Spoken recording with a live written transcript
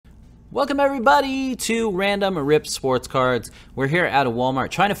Welcome everybody to Random Rip Sports Cards. We're here at a Walmart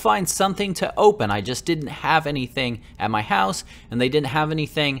trying to find something to open. I just didn't have anything at my house, and they didn't have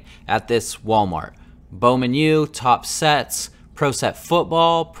anything at this Walmart. Bowman U, Top Sets, Pro Set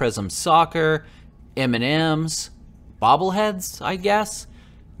Football, Prism Soccer, M&M's, bobbleheads, I guess,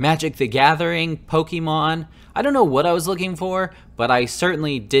 Magic the Gathering, Pokemon. I don't know what I was looking for, but I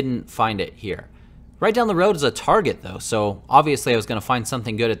certainly didn't find it here. Right down the road is a Target, though, so obviously I was going to find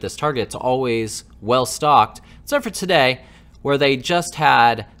something good at this Target. It's always well-stocked, except for today, where they just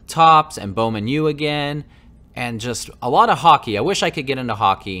had Topps and Bowman U again, and just a lot of hockey. I wish I could get into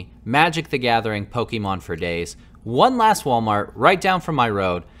hockey. Magic the Gathering, Pokemon for days. One last Walmart, right down from my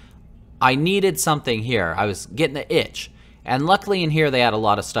road. I needed something here. I was getting the itch. And luckily in here they had a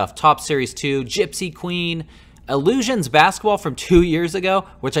lot of stuff. Top Series 2, Gypsy Queen, Illusions basketball from 2 years ago,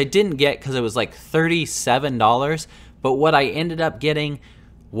 which I didn't get because it was like $37. But what I ended up getting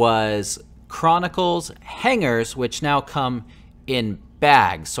was Chronicles hangers, which now come in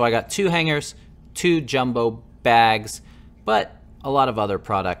bags. So I got 2 hangers, 2 jumbo bags, but a lot of other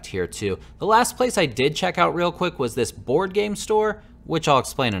product here too. The last place I did check out real quick was this board game store, which I'll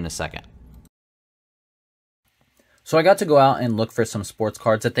explain in a second. So I got to go out and look for some sports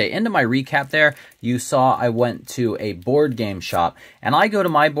cards. At the end of my recap there, you saw I went to a board game shop. And I go to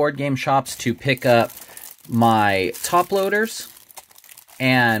my board game shops to pick up my top loaders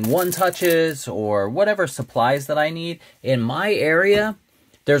and one-touches or whatever supplies that I need. In my area,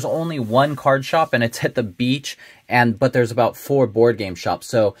 there's only one card shop, and it's at the beach, but there's about 4 board game shops.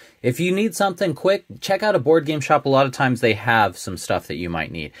 So if you need something quick, check out a board game shop. A lot of times they have some stuff that you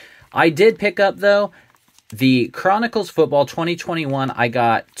might need. I did pick up, though, the Chronicles Football 2021. I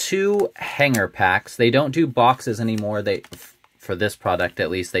got 2 hanger packs. They don't do boxes anymore. For this product,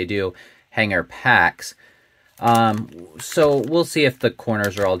 at least, they do hanger packs. So we'll see if the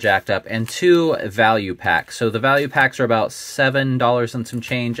corners are all jacked up. And 2 value packs. So the value packs are about $7 and some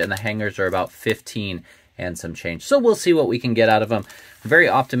change, and the hangers are about $15 and some change. So we'll see what we can get out of them. I'm very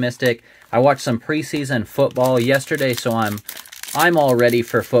optimistic. I watched some preseason football yesterday, so I'm all ready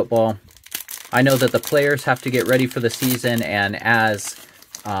for football. I know that the players have to get ready for the season, and as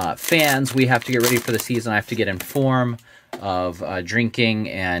fans, we have to get ready for the season. I have to get informed of drinking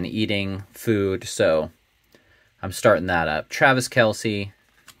and eating food, so I'm starting that up. Travis Kelce,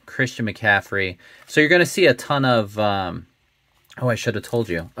 Christian McCaffrey. So you're going to see a ton of... oh, I should have told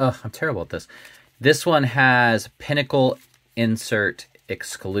you. Oh, I'm terrible at this. This one has Pinnacle Insert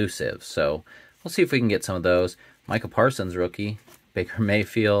exclusive, so we'll see if we can get some of those. Micah Parsons, rookie. Baker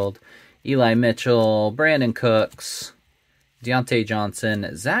Mayfield. Eli Mitchell, Brandon Cooks, Deontay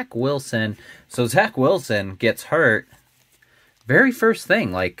Johnson, Zach Wilson. So Zach Wilson gets hurt very first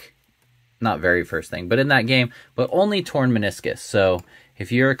thing, like, not very first thing, but in that game, but only torn meniscus. So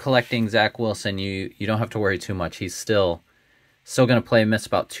if you're collecting Zach Wilson, you don't have to worry too much. He's still going to play, miss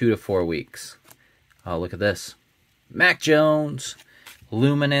about 2 to 4 weeks. Oh, look at this. Mac Jones,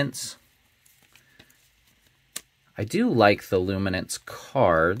 Luminance. I do like the Luminance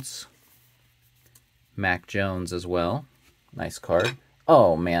cards. Mac Jones as well. Nice card.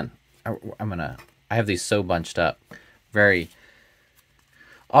 Oh, man. I have these so bunched up. Very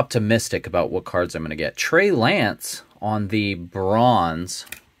optimistic about what cards I'm going to get. Trey Lance on the bronze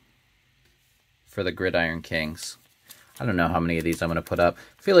for the Gridiron Kings. I don't know how many of these I'm going to put up.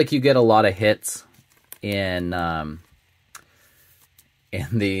 I feel like you get a lot of hits in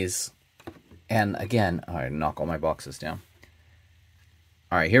these. And again, all right, knock all my boxes down.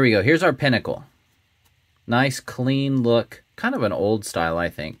 All right, here we go. Here's our Pinnacle. Nice, clean look. Kind of an old style, I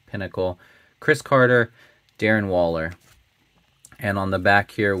think. Pinnacle. Chris Carter, Darren Waller. And on the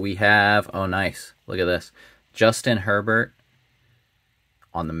back here we have... oh, nice. Look at this. Justin Herbert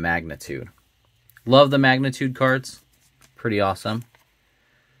on the Magnitude. Love the Magnitude cards. Pretty awesome.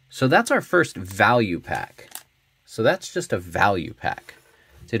 So that's our first value pack. So that's just a value pack.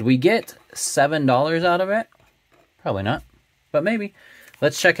 Did we get $7 out of it? Probably not, but maybe.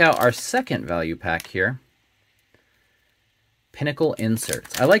 Let's check out our second value pack here. Pinnacle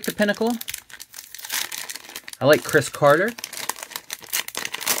Inserts. I like the Pinnacle. I like Chris Carter.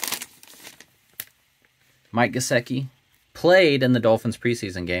 Mike Gesicki. Played in the Dolphins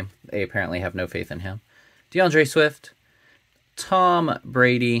preseason game. They apparently have no faith in him. DeAndre Swift. Tom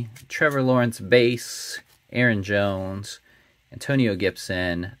Brady. Trevor Lawrence base. Aaron Jones. Antonio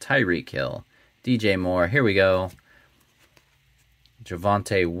Gibson. Tyreek Hill. DJ Moore. Here we go.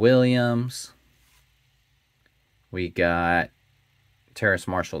 Javonte Williams. We got Terrace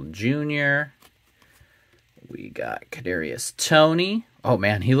Marshall Jr. We got Kadarius Toney. Oh,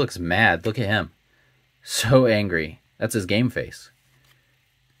 man, he looks mad. Look at him. So angry. That's his game face.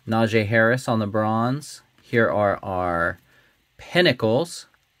 Najee Harris on the bronze. Here are our Pinnacles.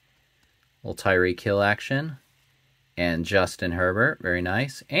 Little Tyreek Hill action. And Justin Herbert. Very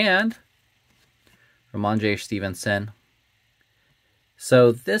nice. And Ramondre Stevenson.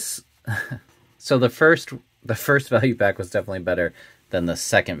 So this... so the first value pack was definitely better than the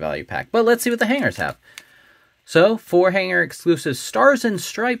second value pack. But let's see what the hangers have. So, 4 hanger exclusive Stars and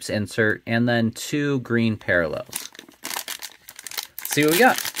Stripes insert, and then 2 green parallels. Let's see what we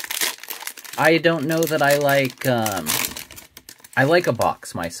got. I don't know that I like a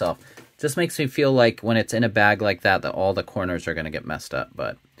box myself. Just makes me feel like when it's in a bag like that all the corners are going to get messed up.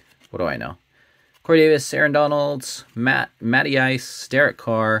 But what do I know? Corey Davis, Aaron Donalds, Matty Ice, Derek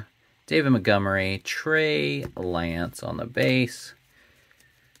Carr, David Montgomery, Trey Lance on the base,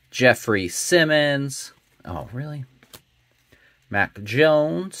 Jeffrey Simmons. Oh, really? Mac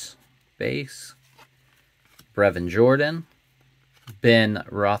Jones, base. Brevin Jordan. Ben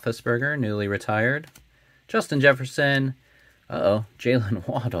Roethlisberger, newly retired. Justin Jefferson. Jalen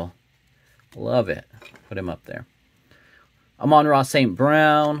Waddle. Love it. Put him up there. Amon-Ra St.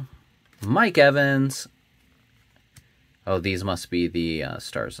 Brown. Mike Evans. Oh, these must be the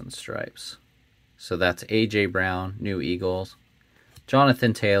Stars and Stripes. So that's A.J. Brown, New Eagles.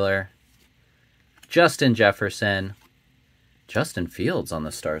 Jonathan Taylor. Justin Jefferson. Justin Fields on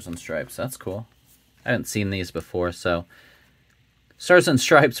the Stars and Stripes. That's cool. I haven't seen these before, so... Stars and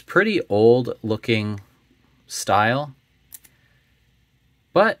Stripes, pretty old-looking style.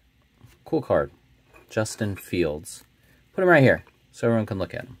 But, cool card. Justin Fields. Put him right here, so everyone can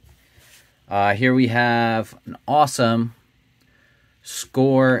look at him. Here we have an awesome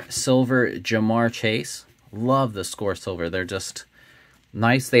Score Silver Jamar Chase. Love the Score Silver. They're just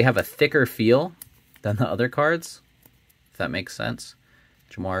nice. They have a thicker feel than the other cards, if that makes sense.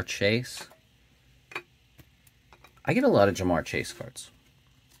 Jamar Chase. I get a lot of Jamar Chase cards.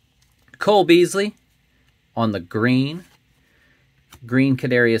 Cole Beasley on the green. Green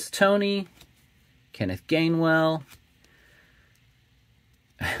Kadarius Toney. Kenneth Gainwell.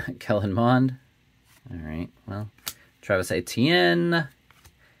 Kellen Mond. All right, well. Travis Etienne.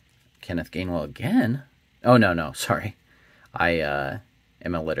 Kenneth Gainwell again. Oh, no, sorry. I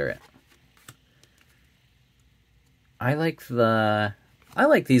am illiterate. I like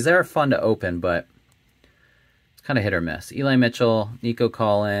these. They're fun to open, but it's kind of hit or miss. Eli Mitchell, Nico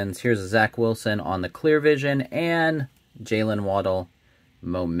Collins. Here's a Zach Wilson on the Clear Vision, and Jalen Waddle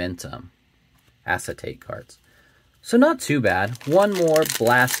Momentum acetate cards. So not too bad. One more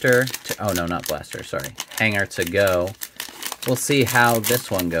blaster to... Oh, no, not blaster. Sorry. Hanger to go. We'll see how this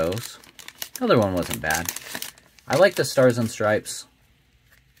one goes. The other one wasn't bad. I like the Stars and Stripes.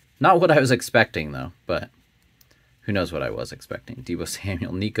 Not what I was expecting, though, but who knows what I was expecting. Deebo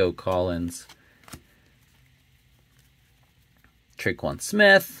Samuel, Nico Collins, Traquan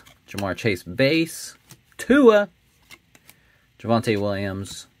Smith, Jamar Chase base, Tua, Javonte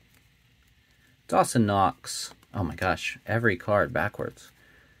Williams, Dawson Knox. Oh my gosh, every card backwards.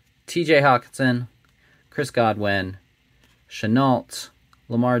 TJ Hawkinson, Chris Godwin, Chenault,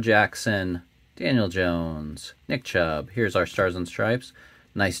 Lamar Jackson, Daniel Jones, Nick Chubb. Here's our Stars and Stripes.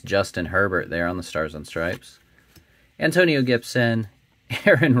 Nice Justin Herbert there on the Stars and Stripes. Antonio Gibson,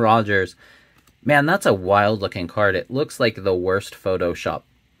 Aaron Rodgers. Man, that's a wild-looking card. It looks like the worst Photoshop.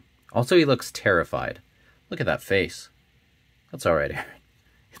 Also, he looks terrified. Look at that face. That's all right, Aaron.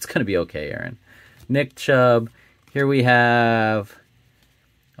 It's going to be okay, Aaron. Nick Chubb. Here we have,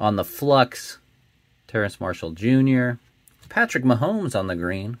 on the Flux, Terrace Marshall Jr. Patrick Mahomes on the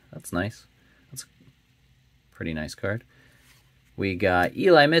green. That's nice. That's a pretty nice card. We got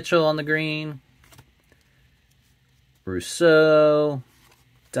Eli Mitchell on the green. Rousseau.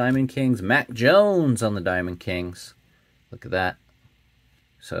 Diamond Kings. Mac Jones on the Diamond Kings. Look at that.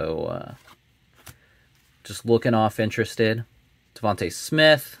 So, just looking off interested. Devontae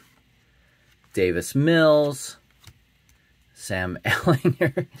Smith. Davis Mills. Sam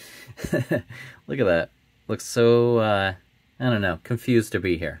Ellinger. Look at that. Looks so, I don't know, confused to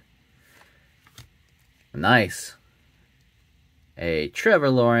be here. Nice. A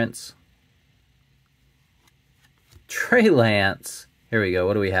Trevor Lawrence. Trey Lance. Here we go.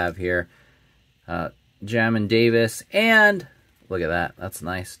 What do we have here? Jamin Davis. And, look at that. That's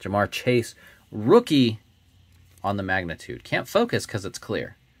nice. Jamar Chase. Rookie on the magnitude. Can't focus because it's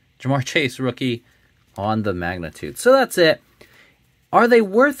clear. Jamar Chase, rookie on the magnitude. So that's it. Are they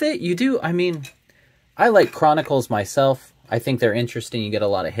worth it? You do. I mean, I like Chronicles myself. I think they're interesting. You get a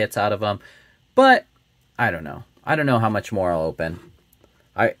lot of hits out of them. But, I don't know. I don't know how much more I'll open.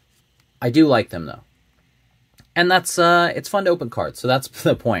 I do like them, though. And that's, it's fun to open cards. So that's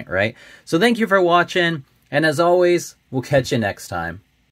the point, right? So thank you for watching. And as always, we'll catch you next time.